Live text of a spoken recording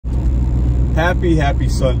Happy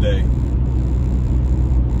Sunday.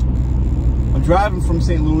 I'm driving from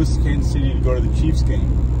St. Louis to Kansas City to go to the Chiefs game.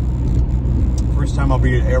 First time I'll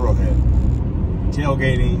be at Arrowhead.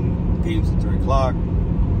 Tailgating, game's at 3 o'clock.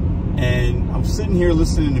 And I'm sitting here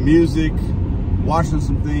listening to music, watching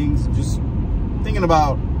some things, just thinking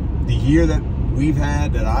about the year that we've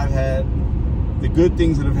had, that I've had, the good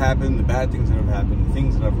things that have happened, the bad things that have happened, the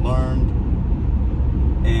things that I've learned.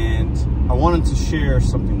 And I wanted to share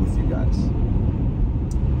something with you guys.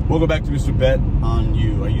 Welcome back to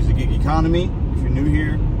Mr.BetonYou. I use the gig economy, if you're new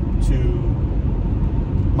here, to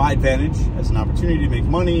my advantage as an opportunity to make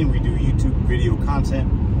money, and we do YouTube video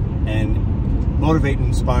content and motivate and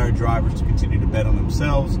inspire drivers to continue to bet on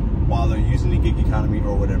themselves while they're using the gig economy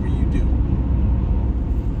or whatever you do.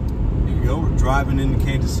 Here we go, we're driving into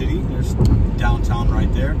Kansas City. There's downtown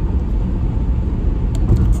right there.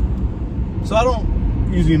 So I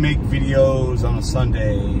don't usually make videos on a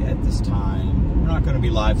Sunday at this time. We're not going to be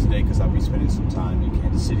live today because I'll be spending some time in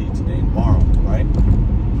Kansas City today and tomorrow, right?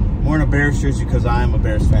 I'm wearing a Bears jersey because I am a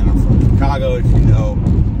Bears fan. I'm from Chicago. If you know,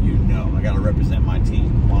 you know. I got to represent my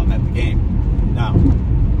team while I'm at the game. Now,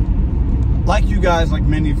 like you guys, like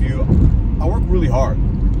many of you, I work really hard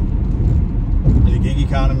in the gig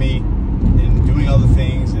economy and doing other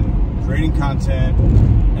things and creating content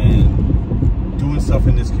and doing stuff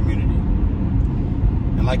in this community.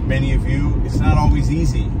 And like many of you, it's not always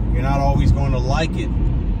easy. You're not always going to like it,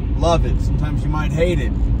 love it. Sometimes you might hate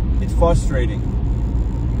it. It's frustrating.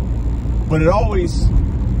 But it always,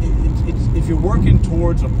 if you're working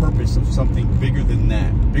towards a purpose of something bigger than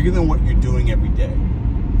that, bigger than what you're doing every day,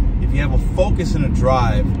 if you have a focus and a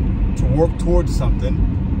drive to work towards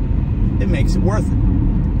something, it makes it worth it.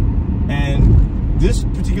 And this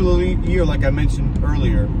particular year, like I mentioned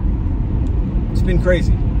earlier, it's been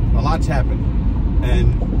crazy. A lot's happened.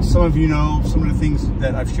 And some of you know some of the things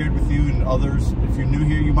that I've shared with you, and others, if you're new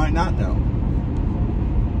here, you might not know.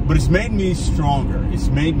 But it's made me stronger. It's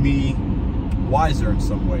made me wiser in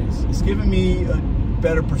some ways. It's given me a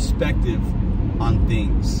better perspective on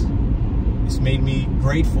things. It's made me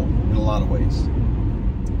grateful in a lot of ways.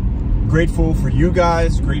 Grateful for you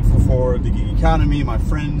guys, grateful for the gig economy, my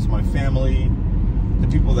friends, my family, the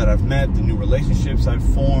people that I've met, the new relationships I've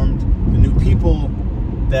formed, the new people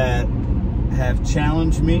that have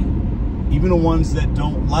challenged me, even the ones that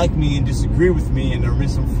don't like me and disagree with me and are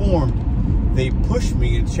misinformed. They push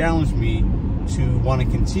me and challenge me to want to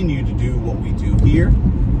continue to do what we do here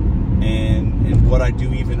and what I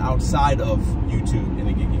do even outside of YouTube in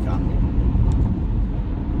the gig economy.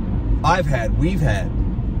 We've had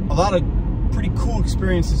a lot of pretty cool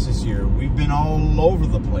experiences this year. We've been all over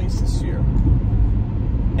the place this year.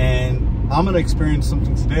 And I'm going to experience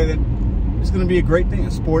something today that it's going to be a great thing,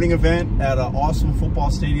 a sporting event at an awesome football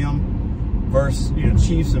stadium versus,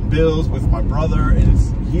 Chiefs and Bills with my brother.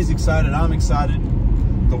 And he's excited, I'm excited.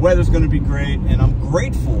 The weather's going to be great, and I'm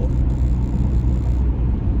grateful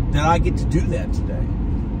that I get to do that today.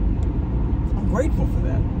 I'm grateful for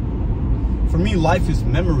that. For me, life is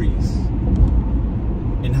memories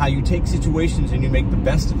and how you take situations and you make the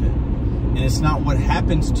best of it. And it's not what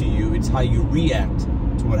happens to you, it's how you react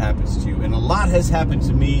to what happens to you. And a lot has happened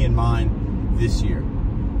to me and mine this year,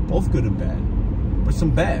 both good and bad, but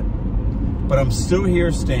some bad. But I'm still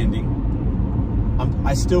here standing.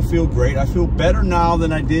 I still feel great. I feel better now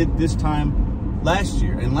than I did this time last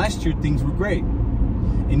year. And last year things were great.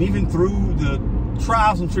 And even through the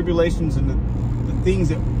trials and tribulations and the things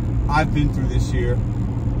that I've been through this year,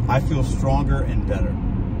 I feel stronger and better.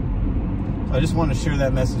 So I just want to share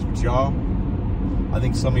that message with y'all. I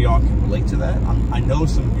think some of y'all can relate to that. I know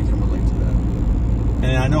some of you can relate to that.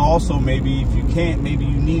 And I know also maybe if you can't, maybe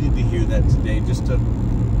you needed to hear that today just to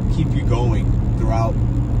keep you going throughout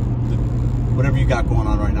whatever you got going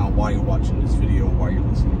on right now while you're watching this video, while you're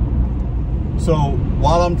listening. So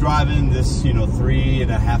while I'm driving this,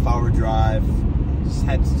 3.5 hour drive, just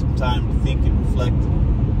had some time to think and reflect,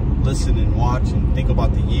 listen and watch and think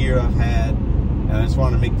about the year I've had. And I just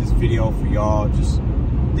want to make this video for y'all, just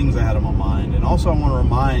things I had on my mind. And also I want to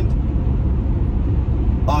remind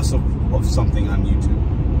us of something on YouTube.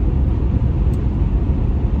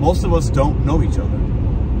 Most of us don't know each other.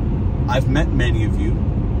 I've met many of you.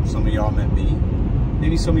 Some of y'all met me.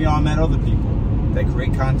 Maybe some of y'all met other people that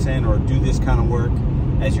create content or do this kind of work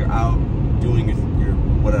as you're out doing your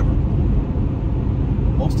whatever.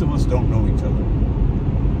 Most of us don't know each other.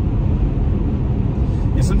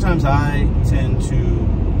 And sometimes I tend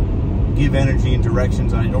to give energy in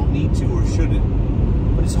directions I don't need to or shouldn't.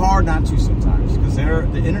 But it's hard not to sometimes, because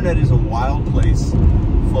the internet is a wild place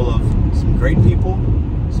full of some great people,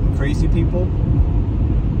 some crazy people,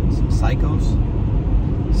 some psychos,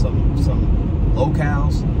 some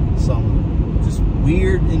locales, some just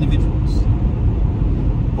weird individuals.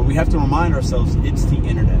 But we have to remind ourselves it's the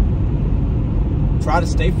internet. Try to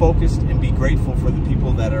stay focused and be grateful for the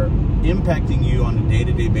people that are impacting you on a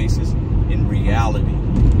day-to-day basis in reality.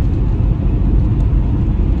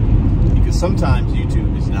 Because sometimes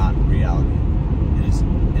YouTube is not reality. It is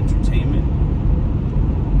entertainment,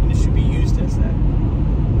 and it should be used as that.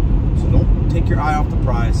 So don't take your eye off the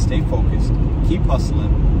prize. Stay focused. Keep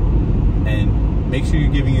hustling. And make sure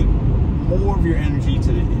you're giving more of your energy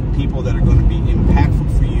to the people that are going to be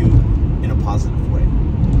impactful for you in a positive way.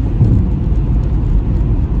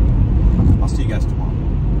 I'll see you guys tomorrow.